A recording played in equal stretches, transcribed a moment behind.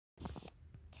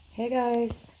Hey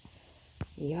guys,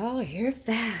 y'all are here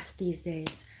fast these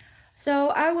days. So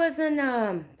I wasn't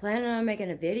planning on making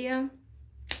a video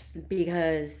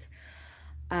because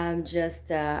I'm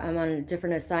on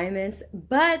different assignments.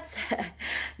 But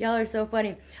y'all are so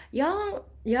funny. Y'all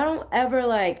don't ever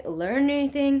like learn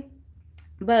anything.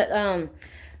 But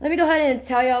let me go ahead and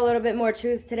tell y'all a little bit more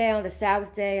truth today on the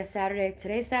Sabbath day, Saturday.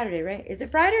 Today's Saturday, right? Is it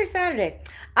Friday or Saturday?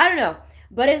 I don't know,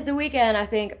 but it's the weekend, I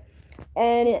think.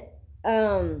 And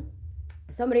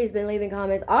somebody's been leaving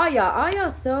comments.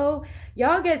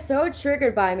 Y'all get so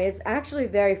triggered by me. It's actually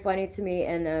very funny to me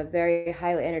and very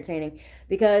highly entertaining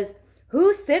because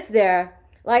who sits there?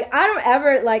 Like, I don't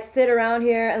ever like sit around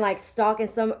here and like stalking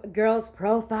some girl's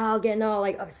profile, getting all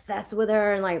like obsessed with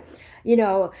her and like,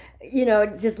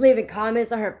 just leaving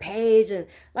comments on her page. And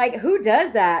like, who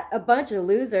does that? A bunch of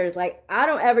losers. Like, I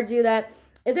don't ever do that.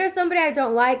 If there's somebody I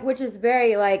don't like, which is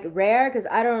very like rare because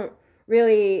I don't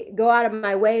really go out of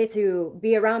my way to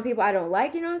be around people I don't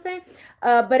like, you know what I'm saying?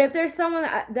 But if there's someone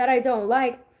that I don't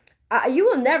like, you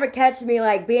will never catch me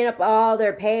like being up all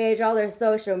their page, all their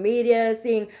social media,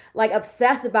 seeing like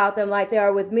obsessed about them like they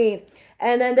are with me.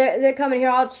 And then they're coming here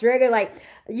all triggered, like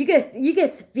you can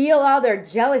feel all their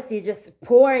jealousy just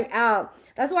pouring out.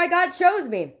 That's why God chose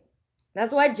me.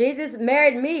 That's why Jesus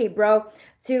married me, bro,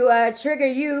 to trigger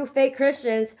you, fake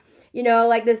Christians.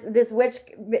 Like this witch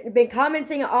been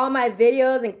commenting on all my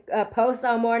videos and posts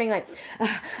all morning. Like,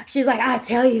 she's like, I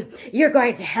tell you, you're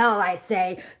going to hell. I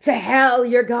say, to hell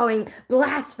you're going,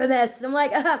 blasphemous. I'm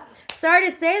like,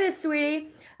 sorry to say this,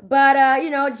 sweetie, but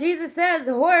Jesus says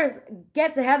the whores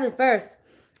get to heaven first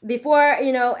before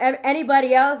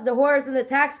anybody else. The whores and the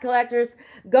tax collectors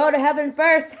go to heaven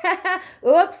first.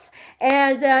 Oops.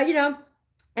 And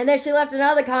and then she left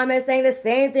another comment saying the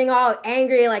same thing, all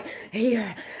angry, like, you're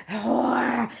a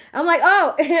whore. I'm like,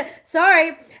 oh,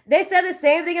 sorry. They said the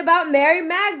same thing about Mary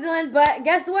Magdalene, but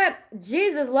guess what?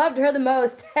 Jesus loved her the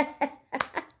most. Sorry,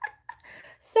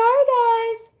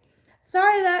 guys.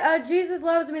 Sorry that Jesus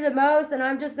loves me the most and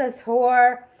I'm just this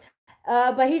whore.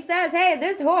 But he says, hey,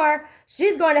 this whore,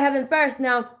 she's going to heaven first.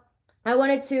 Now, I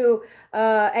wanted to,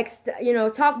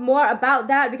 talk more about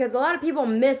that because a lot of people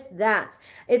miss that.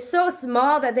 It's so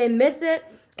small that they miss it.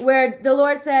 Where the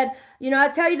Lord said,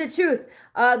 I'll tell you the truth.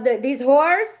 These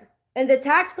whores and the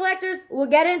tax collectors will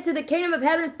get into the kingdom of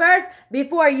heaven first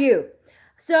before you.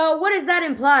 So what does that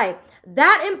imply?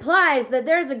 That implies that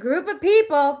there's a group of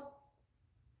people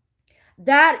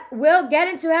that will get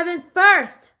into heaven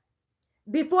first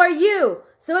before you.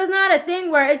 So it's not a thing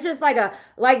where it's just like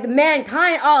the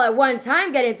mankind all at one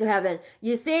time get into heaven.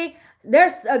 You see,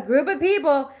 there's a group of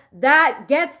people that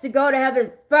gets to go to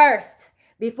heaven first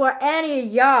before any of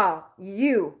y'all,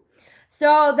 you.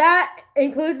 So that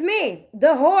includes me, the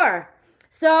whore.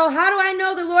 So how do I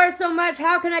know the Lord so much?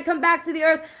 How can I come back to the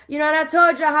earth? And I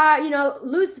told you how,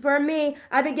 Lucifer, me,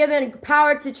 I've been given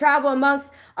power to travel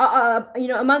amongst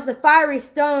the fiery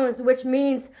stones, which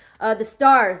means the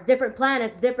stars, different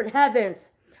planets, different heavens.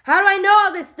 How do I know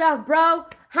all this stuff, bro?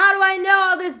 How do I know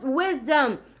all this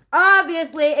wisdom?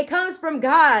 Obviously, it comes from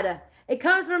God. It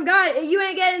comes from God. You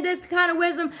ain't getting this kind of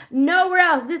wisdom nowhere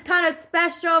else. This kind of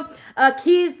special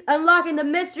keys unlocking the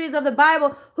mysteries of the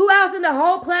Bible. Who else in the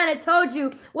whole planet told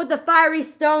you what the fiery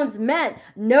stones meant?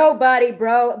 Nobody,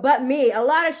 bro, but me. A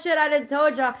lot of shit I done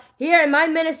told y'all here in my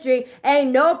ministry.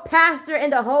 Ain't no pastor in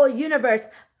the whole universe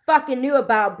fucking knew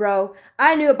about, bro.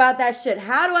 I knew about that shit.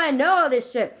 How do I know all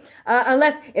this shit?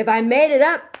 Unless if I made it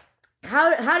up. How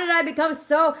did I become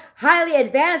so highly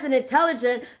advanced and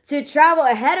intelligent to travel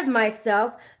ahead of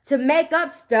myself to make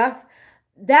up stuff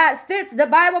that fits the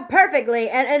Bible perfectly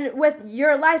and with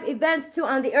your life events too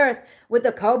on the earth, with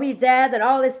the Kobe death and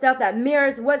all this stuff that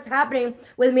mirrors what's happening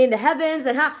with me in the heavens?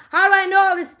 And how do I know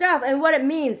all this stuff and what it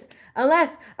means?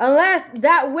 Unless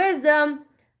that wisdom,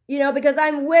 because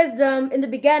I'm wisdom in the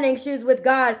beginning, she was with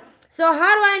God. So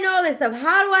how do I know this stuff?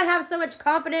 How do I have so much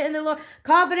confidence in the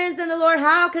Lord?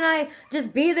 How can I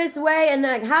just be this way? And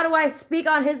then how do I speak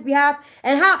on his behalf?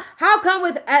 And how come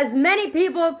with as many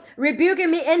people rebuking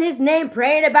me in his name,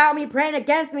 praying about me, praying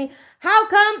against me, how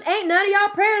come ain't none of y'all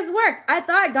prayers worked? I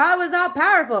thought God was all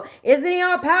powerful. Isn't he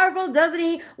all powerful? Doesn't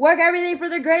he work everything for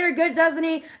the greater good? Doesn't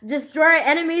he destroy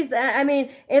enemies? I mean,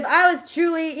 if I was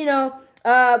truly,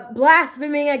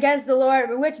 blaspheming against the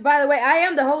Lord, which by the way, I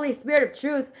am the Holy Spirit of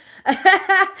truth.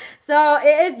 So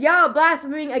it is y'all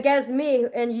blaspheming against me,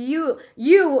 and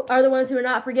you are the ones who are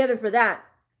not forgiven for that.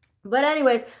 But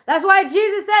anyways, that's why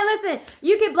Jesus said, listen,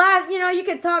 you can blast, you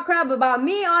can talk crap about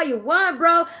me all you want,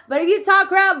 bro. But if you talk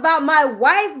crap about my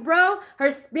wife, bro,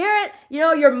 her spirit,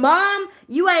 your mom,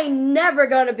 you ain't never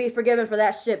going to be forgiven for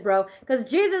that shit, bro. Because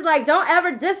Jesus, like, don't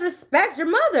ever disrespect your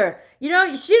mother. She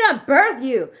done birthed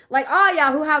you. Like, all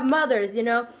y'all who have mothers,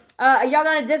 y'all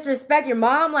gonna disrespect your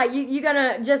mom? Like, you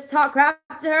gonna just talk crap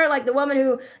to her, like the woman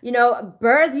who,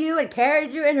 birthed you and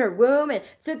carried you in her womb and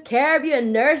took care of you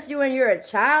and nursed you when you were a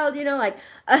child, like,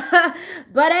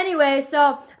 but anyway,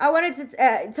 so I wanted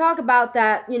to talk about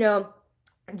that,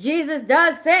 Jesus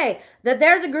does say that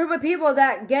there's a group of people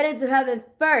that get into heaven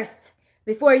first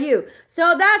before you.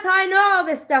 So that's how I know all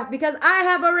this stuff, because I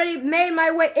have already made my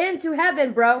way into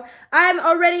heaven, bro. I'm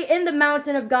already in the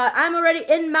mountain of God. I'm already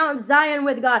in Mount Zion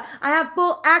with God. I have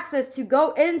full access to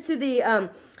go into the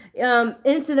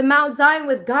Mount Zion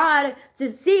with God,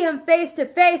 to see him face to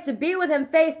face, to be with him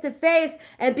face to face,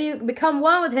 and become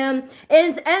one with him,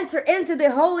 and to enter into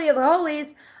the Holy of Holies.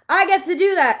 I get to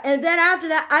do that. And then after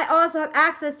that, I also have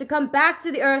access to come back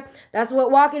to the earth. That's what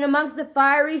walking amongst the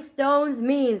fiery stones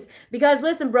means. Because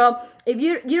listen, bro, if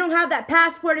you don't have that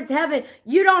passport into heaven,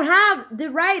 you don't have the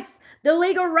rights, the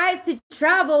legal rights to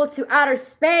travel to outer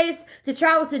space, to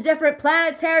travel to different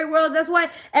planetary worlds. That's why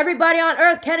everybody on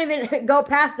Earth can't even go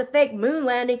past the fake moon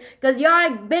landing, because you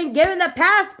ain't been given the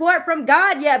passport from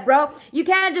God yet, bro. You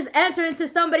can't just enter into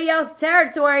somebody else's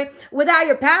territory without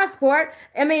your passport.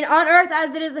 I mean, on Earth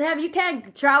as it is in heaven, you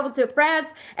can't travel to France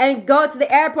and go to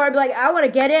the airport and be like, I want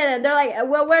to get in. And they're like,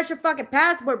 well, where's your fucking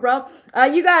passport, bro?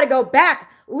 You got to go back.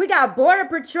 We got border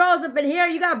patrols up in here.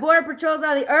 You got border patrols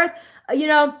on the earth,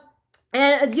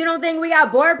 And you don't think we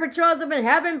got border patrols up in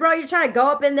heaven, bro? You're trying to go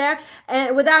up in there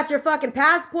and without your fucking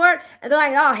passport? And they're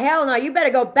like, oh, hell no. You better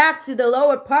go back to the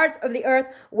lower parts of the earth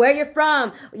where you're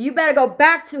from. You better go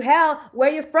back to hell where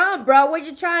you're from, bro. What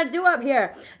you trying to do up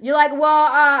here? You're like, well,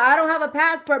 I don't have a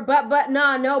passport, but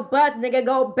no buts, nigga.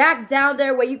 Go back down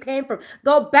there where you came from.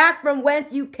 Go back from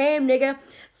whence you came, nigga.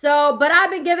 So, but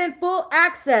I've been given full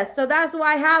access. So that's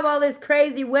why I have all this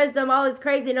crazy wisdom, all this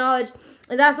crazy knowledge.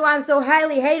 And that's why I'm so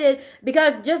highly hated,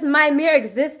 because just my mere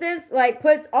existence, like,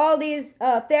 puts all these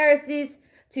Pharisees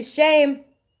to shame.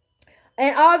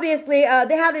 And obviously,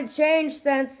 they haven't changed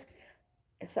since,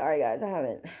 sorry guys, I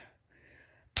haven't.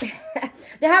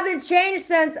 They haven't changed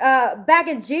since back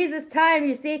in Jesus' time,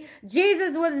 you see.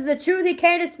 Jesus was the truth. He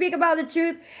came to speak about the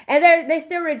truth, and they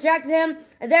still rejected him,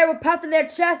 and they were puffing their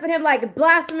chest at him like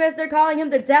blasphemous. They're calling him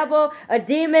the devil, a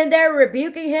demon. They're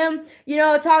rebuking him,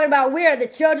 talking about we are the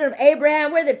children of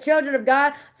Abraham. We're the children of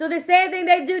God. So the same thing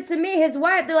they do to me, his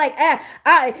wife. They're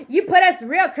like, you put us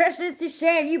real Christians to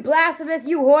shame. You blasphemous,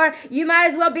 you whore. You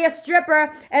might as well be a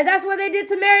stripper. And that's what they did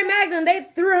to Mary Magdalene. They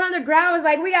threw her on the ground. It was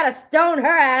like, we got to stone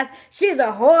her ass. She's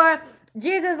a whore.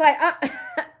 Jesus like,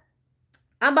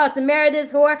 I'm about to marry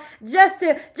this whore just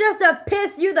to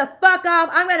piss you the fuck off.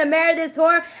 I'm going to marry this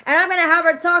whore, and I'm going to have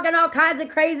her talking all kinds of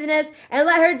craziness and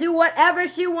let her do whatever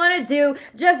she want to do.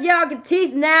 Just y'all can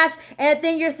teeth gnash and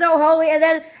think you're so holy. And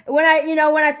then when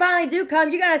I finally do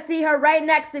come, you're going to see her right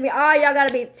next to me. Oh, y'all got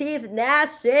to be teeth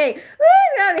gnashing. Woo,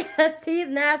 it's going to be a teeth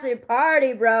gnashing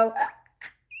party, bro.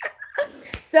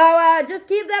 So just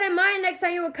keep that in mind next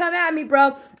time you will come at me,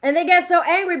 bro. And they get so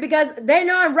angry because they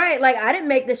know I'm right. Like, I didn't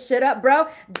make this shit up, bro.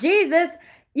 Jesus,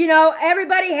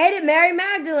 everybody hated Mary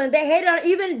Magdalene. They hated on,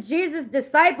 even Jesus'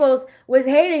 disciples was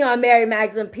hating on Mary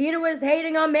Magdalene. Peter was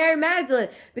hating on Mary Magdalene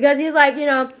because he's like,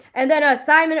 and then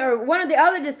Simon, or one of the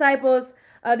other disciples,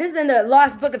 this is in the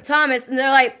lost book of Thomas, and they're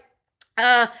like,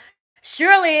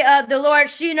 surely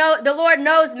the Lord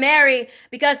knows Mary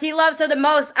because he loves her the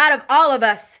most out of all of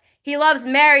us. He loves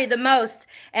Mary the most.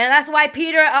 And that's why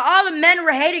Peter, all the men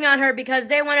were hating on her because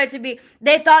they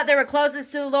thought they were closest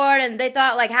to the Lord, and they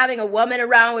thought like having a woman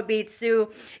around would be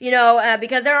too,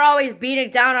 because they were always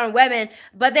beating down on women.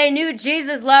 But they knew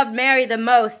Jesus loved Mary the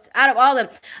most out of all of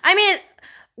them. I mean,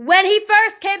 when he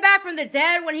first came back from the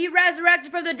dead, when he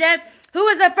resurrected from the dead, who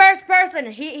was the first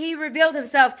person he revealed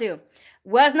himself to?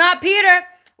 Was not Peter.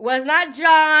 Was not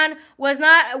John, was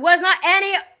not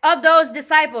any of those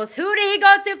disciples. Who did he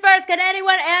go to first? Can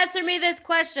anyone answer me this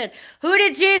question? Who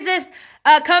did Jesus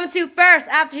come to first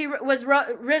after he was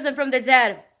risen from the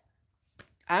dead?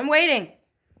 I'm waiting.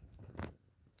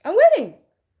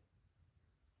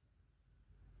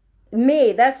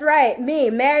 Me, that's right. Me,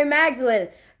 Mary Magdalene.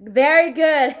 Very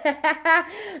good.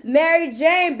 Mary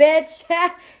Jane, bitch.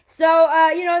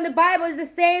 So, in the Bible is the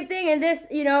same thing in this,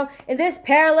 in this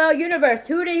parallel universe.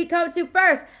 Who did he come to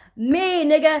first? Me,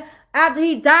 nigga. After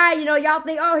he died, y'all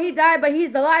think, oh, he died, but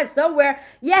he's alive somewhere.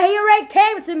 Yeah, he already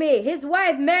came to me. His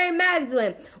wife, Mary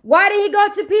Magdalene. Why did he go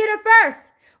to Peter first?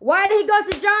 Why did he go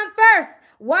to John first?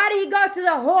 Why did he go to the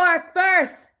whore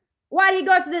first? Why did he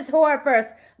go to this whore first?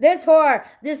 This whore,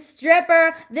 this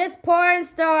stripper, this porn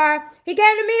star. He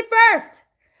came to me first.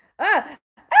 You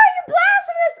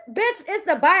blasphemous! Bitch, it's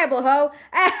the Bible, ho.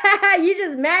 You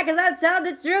just mad because I tell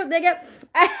the truth, nigga.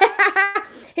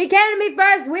 He came to me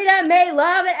first. We done made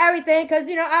love and everything because,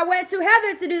 you know, I went to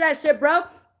heaven to do that shit, bro.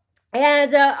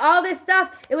 And all this stuff,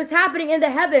 it was happening in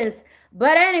the heavens.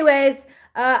 But anyways,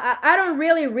 I don't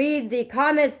really read the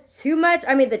comments too much.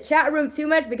 I mean, the chat room too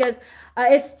much because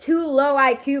it's too low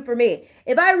IQ for me.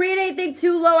 If I read anything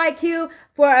too low IQ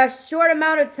for a short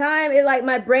amount of time, it like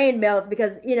my brain melts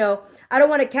because, you know, I don't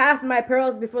want to cast my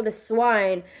pearls before the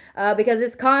swine because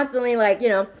it's constantly like, you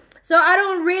know. So I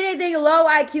don't read anything low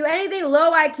IQ. Anything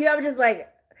low IQ, I'm just like,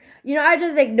 you know, I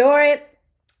just ignore it.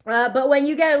 But when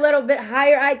you get a little bit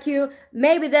higher IQ,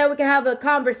 maybe then we can have a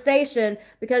conversation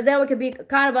because then we can be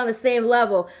kind of on the same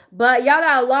level. But y'all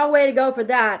got a long way to go for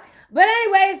that. But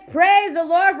anyways, praise the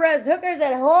Lord for his hookers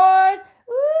and whores.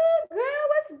 Ooh, girl,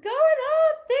 what's going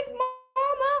on, thick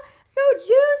mama? So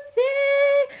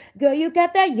juicy. Girl, you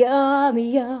got that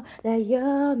yummy, yum, that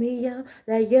yummy, yum,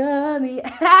 that yummy.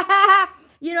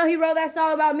 You know, he wrote that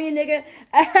song about me, nigga.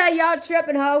 Y'all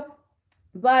tripping, ho.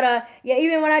 But, yeah,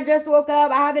 even when I just woke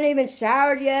up, I haven't even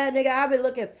showered yet, nigga. I've been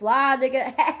looking fly,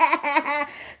 nigga.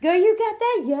 Girl, you got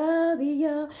that yummy,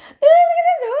 yum. Ooh, look at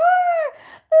this whore.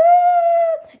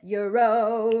 Ooh, your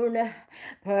own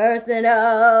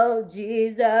personal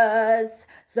Jesus.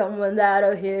 Someone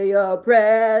that'll hear your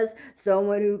prayers.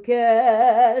 Someone who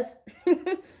cares.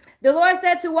 The Lord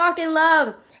said to walk in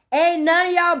love. Ain't none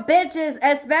of y'all bitches,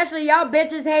 especially y'all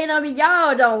bitches hating on me,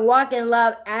 y'all don't walk in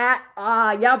love at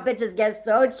all. Y'all bitches get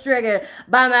so triggered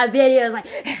by my videos like,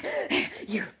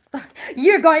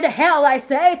 you're going to hell, I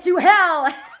say, to hell.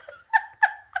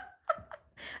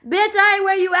 Bitch, I ain't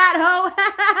where you at, ho.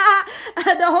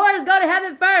 The whores go to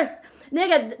heaven first.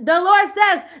 Nigga, the Lord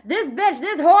says, this bitch,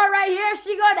 this whore right here,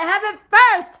 she going to heaven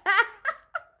first.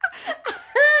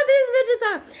 These bitches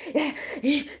are,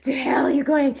 to hell, you're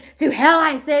going to hell,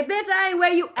 I say. Bitch, I ain't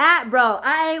where you at, bro.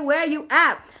 I ain't where you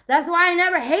at. That's why I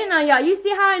never hating on y'all. You see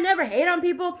how I never hate on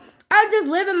people? I'm just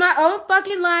living my own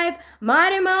fucking life,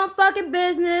 minding my own fucking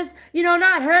business, you know,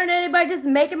 not hurting anybody, just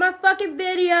making my fucking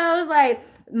videos, like,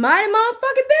 minding my own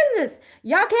fucking business.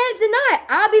 Y'all can't deny it.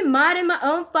 I'll be minding my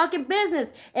own fucking business.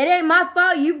 It ain't my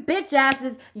fault, you bitch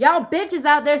asses. Y'all bitches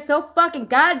out there so fucking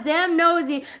goddamn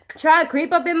nosy. Try to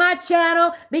creep up in my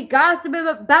channel. Be gossiping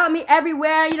about me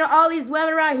everywhere. You know, all these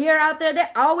women around here out there, they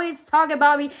always talk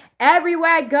about me everywhere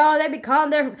I go. They be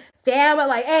calling their family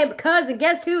like, hey, cousin,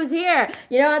 guess who's here?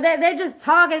 You know, they just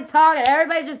talk and talk and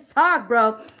everybody just talk,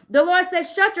 bro. The Lord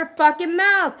says, shut your fucking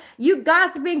mouth. You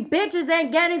gossiping bitches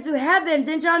ain't getting to heaven.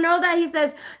 Didn't y'all know that? He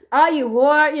says, oh, you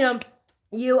whore,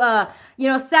 you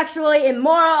know, sexually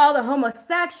immoral, all the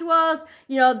homosexuals,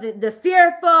 you know, the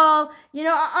fearful, you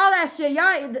know, all that shit.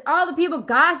 Y'all, all the people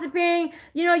gossiping,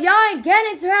 you know, y'all ain't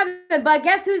getting to heaven. But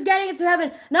guess who's getting into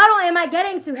heaven? Not only am I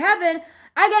getting to heaven,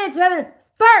 I get into heaven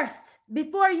first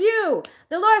before you.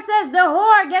 The Lord says the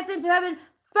whore gets into heaven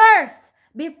first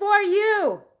before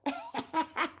you. Y'all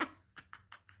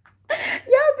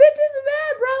bitches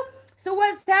mad, bro. So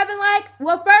what's heaven like?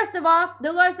 Well, first of all,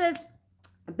 the Lord says,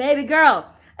 baby girl.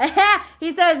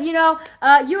 He says, you know,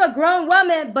 you a grown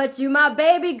woman, but you my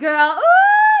baby girl.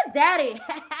 Ooh, daddy.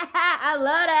 I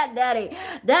love that daddy.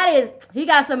 Daddy he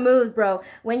got some moves, bro.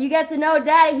 When you get to know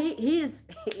daddy, he's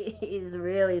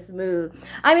really smooth.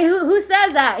 I mean, who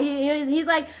says that? He's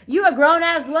like, you a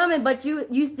grown-ass woman, but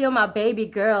you still my baby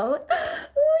girl.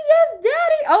 Ooh, yes,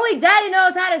 daddy. Only daddy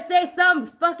knows how to say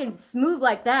something fucking smooth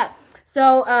like that.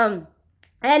 So,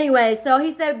 anyway, so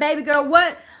he said, baby girl,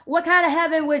 what kind of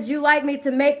heaven would you like me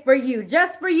to make for you?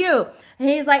 Just for you. And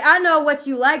he's like, I know what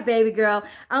you like, baby girl.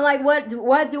 I'm like, what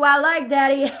do I like,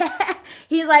 daddy?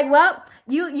 He's like, well,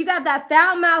 you got that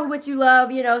foul mouth which you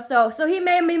love, you know. So he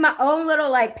made me my own little,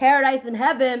 like, paradise in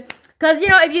heaven. Because, you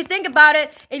know, if you think about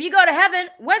it, if you go to heaven,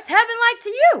 what's heaven like to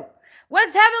you?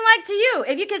 What's heaven like to you?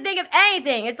 If you can think of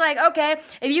anything, it's like, okay,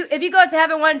 if you go to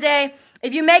heaven one day,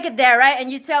 if you make it there, right,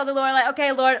 and you tell the Lord, like,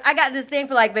 okay, Lord, I got this thing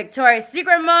for, like, Victoria's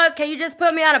Secret models. Can you just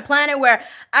put me on a planet where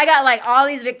I got, like, all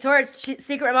these Victoria's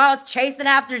Secret models chasing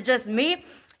after just me?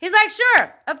 He's like,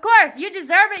 sure, of course, you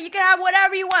deserve it. You can have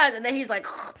whatever you want. And then he's like,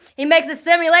 he makes a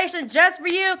simulation just for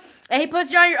you, and he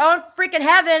puts you on your own freaking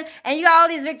heaven, and you got all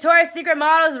these Victoria's Secret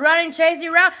models running, chasing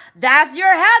you around. That's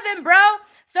your heaven, bro.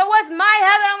 So what's my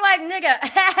heaven? I'm like, nigga,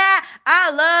 I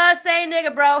love saying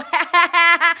nigga, bro.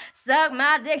 Suck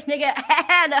my dick, nigga.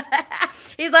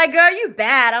 He's like, girl, you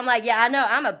bad. I'm like, yeah, I know.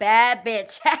 I'm a bad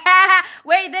bitch.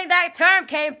 Where do you think that term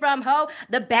came from, ho?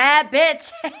 The bad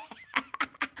bitch.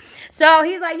 So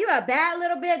he's like, you a bad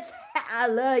little bitch. I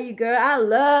love you, girl. I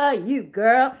love you,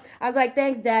 girl. I was like,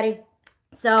 thanks, daddy.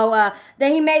 So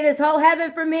then he made this whole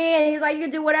heaven for me, and he's like, you can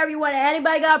do whatever you want.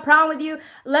 Anybody got a problem with you,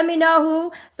 let me know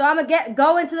who. So I'm gonna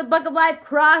go into the book of life,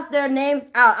 cross their names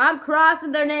out. I'm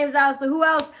crossing their names out. So who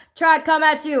else tried to come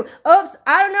at you? Oops,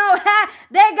 I don't know.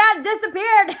 They got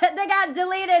disappeared. They got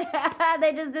deleted.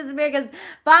 They just disappeared because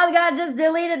Father God just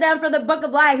deleted them from the book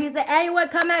of life. He said, anyone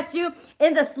come at you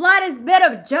in the slightest bit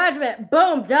of judgment,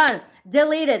 boom, done,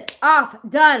 deleted, off,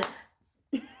 done.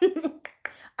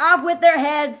 Off with their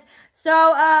heads. So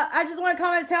I just want to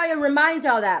come and tell you, remind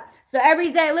y'all that. So every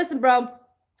day, listen, bro,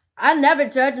 I never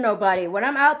judge nobody. When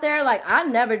I'm out there, like, I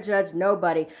never judge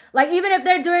nobody. Like, even if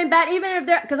they're doing bad, even if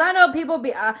they're, because I know people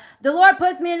be, the Lord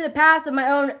puts me into the path of my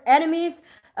own enemies.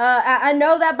 I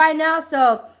know that by now.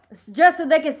 So just so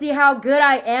they can see how good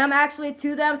I am actually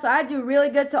to them. So I do really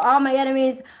good to all my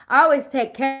enemies. I always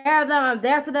take care of them. I'm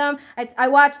there for them. I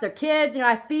watch their kids. You know,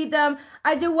 I feed them.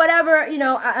 I do whatever, you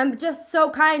know, I'm just so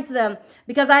kind to them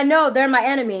because I know they're my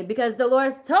enemy, because the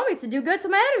Lord told me to do good to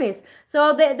my enemies.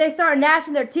 So they start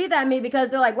gnashing their teeth at me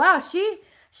because they're like, wow, she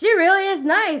really is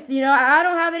nice. You know, I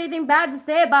don't have anything bad to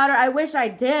say about her. I wish I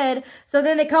did. So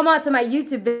then they come on to my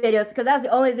YouTube videos because that's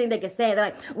the only thing they can say. They're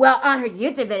like, well, on her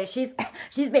YouTube video,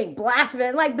 she's being blasphemous.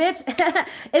 I'm like, bitch,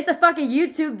 it's a fucking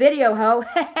YouTube video, ho.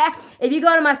 If you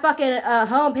go to my fucking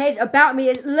homepage about me,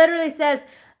 it literally says,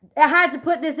 I had to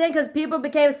put this in because people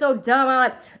became so dumb. I'm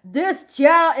like, this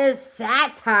channel is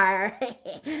satire.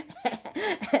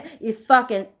 You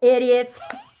fucking idiots.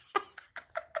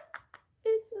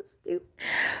 It's so stupid.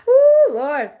 Ooh,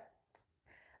 Lord.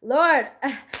 Lord,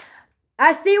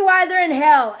 I see why they're in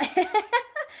hell.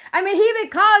 I mean, he even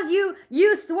calls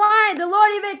you swine. The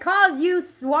Lord even calls you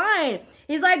swine.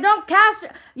 He's like, don't cast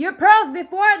your pearls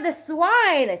before the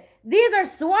swine. These are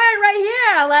swine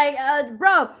right here. Like,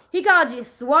 bro, he called you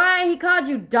swine. He called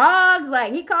you dogs.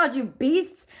 Like, he called you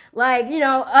beasts. Like, you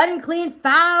know, unclean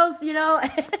fowls, you know.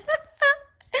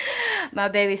 My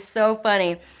baby's so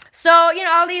funny. So, you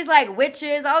know, all these, like,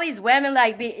 witches, all these women,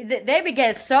 like, they be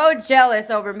getting so jealous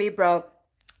over me, bro.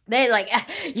 They like,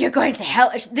 you're going to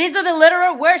hell. These are the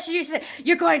literal words she used to say.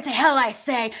 You're going to hell, I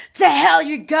say. To hell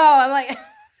you go. I'm like,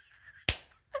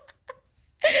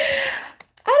 I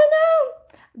don't know.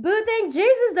 Boo thinks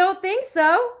Jesus don't think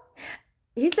so.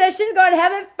 He says she's going to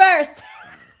heaven first.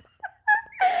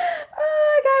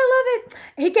 Oh, I gotta love it.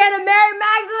 He came to Mary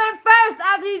Magdalene first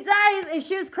after he died. And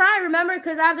she was crying, remember?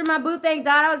 Because after my boo thing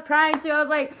died, I was crying too. I was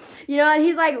like, you know, and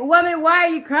he's like, woman, why are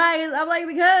you crying? I'm like,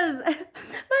 because my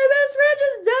best friend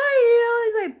just died,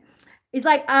 you know? He's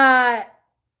like,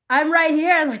 I'm right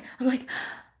here. I'm like,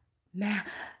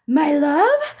 my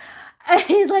love? And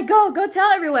he's like, go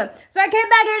tell everyone. So I came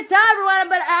back here to tell everyone,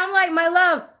 but I'm like, my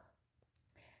love,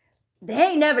 they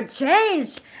ain't never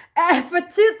changed. For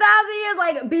 2,000 years,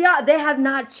 like, beyond, they have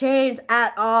not changed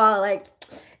at all. Like,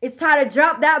 it's time to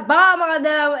drop that bomb on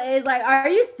them. It's like, are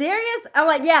you serious? I'm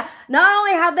like, yeah, not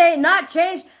only have they not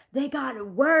changed, they got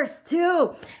worse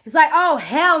too. It's like, oh,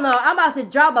 hell no, I'm about to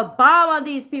drop a bomb on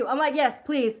these people. I'm like, yes,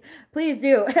 please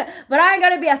do. But I ain't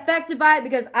going to be affected by it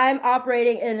because I'm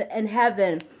operating in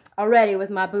heaven already with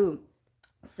my boo.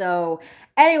 So,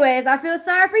 anyways, I feel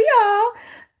sorry for y'all.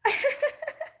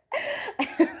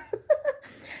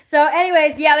 So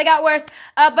anyways, yeah, they got worse.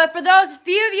 But for those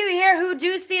few of you here who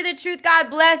do see the truth, God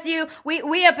bless you.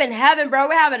 We up in heaven, bro.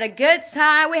 We're having a good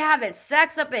time. We're having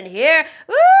sex up in here.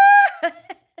 Woo!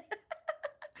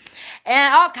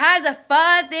 And all kinds of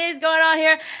fun things going on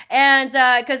here. And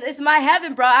because it's my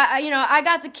heaven, bro. I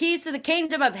got the keys to the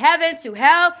kingdom of heaven, to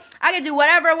hell. I can do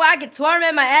whatever I want. I can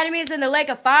torment my enemies in the lake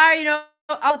of fire, you know.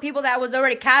 All the people that was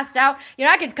already cast out. You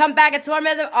know, I can come back and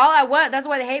torment them all I want. That's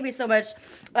why they hate me so much.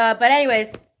 But anyways,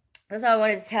 that's all I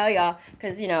wanted to tell y'all.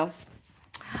 Because, you know.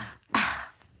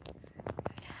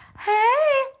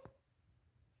 Hey.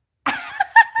 Hey,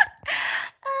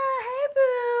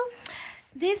 boo.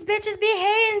 These bitches be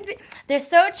hating. They're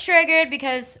so triggered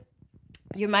because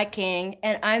you're my king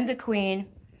and I'm the queen.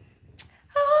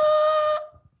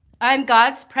 I'm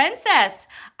God's princess.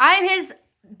 I'm his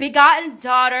begotten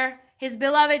daughter, his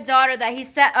beloved daughter that he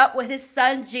set up with his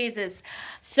son, Jesus.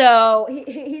 So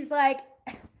he's like,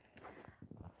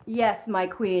 yes, my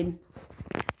queen.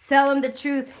 Tell him the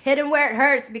truth. Hit him where it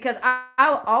hurts because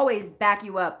I'll always back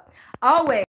you up.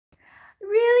 Always.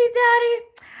 Really, Daddy?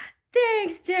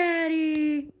 Thanks,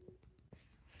 Daddy.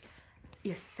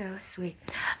 You're so sweet.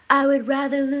 I would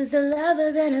rather lose a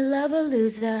lover than a lover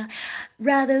loser.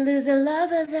 Rather lose a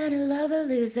lover than a lover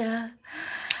loser.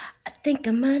 I think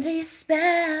I'm under your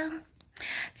spell.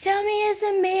 Tell me, is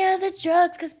it me or the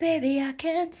drugs? Cause baby, I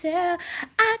can't tell.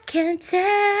 I can't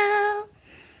tell.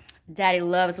 Daddy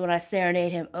loves when I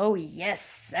serenade him. Oh, yes,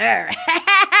 sir. You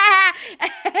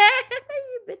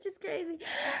bitch is crazy.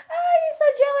 Oh, you're so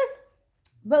jealous.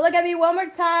 But look at me one more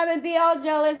time and be all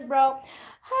jealous, bro.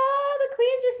 Oh, the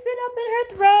queen just sit up in her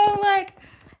throne like,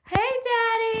 hey,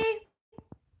 daddy.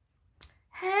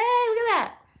 Hey, look at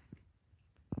that.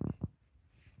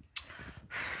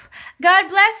 God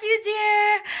bless you,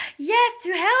 dear. Yes,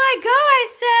 to hell I go, I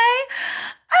say.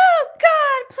 Oh,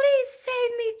 God, please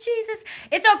save me, Jesus.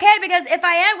 It's okay, because if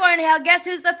I am going to hell, guess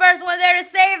who's the first one there to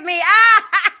save me?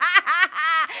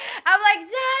 I'm like, Daddy,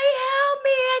 help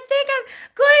me. I think I'm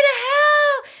going to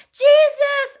hell.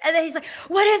 Jesus. And then he's like,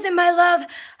 what is it, my love?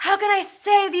 How can I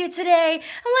save you today?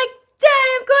 I'm like,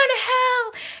 Daddy, I'm going to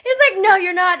hell. He's like, no,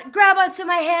 you're not. Grab onto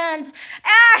my hand.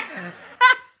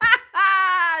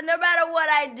 No matter what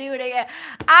I do to you,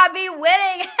 I'll be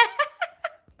winning.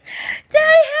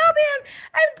 Daddy, help me.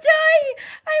 I'm dying.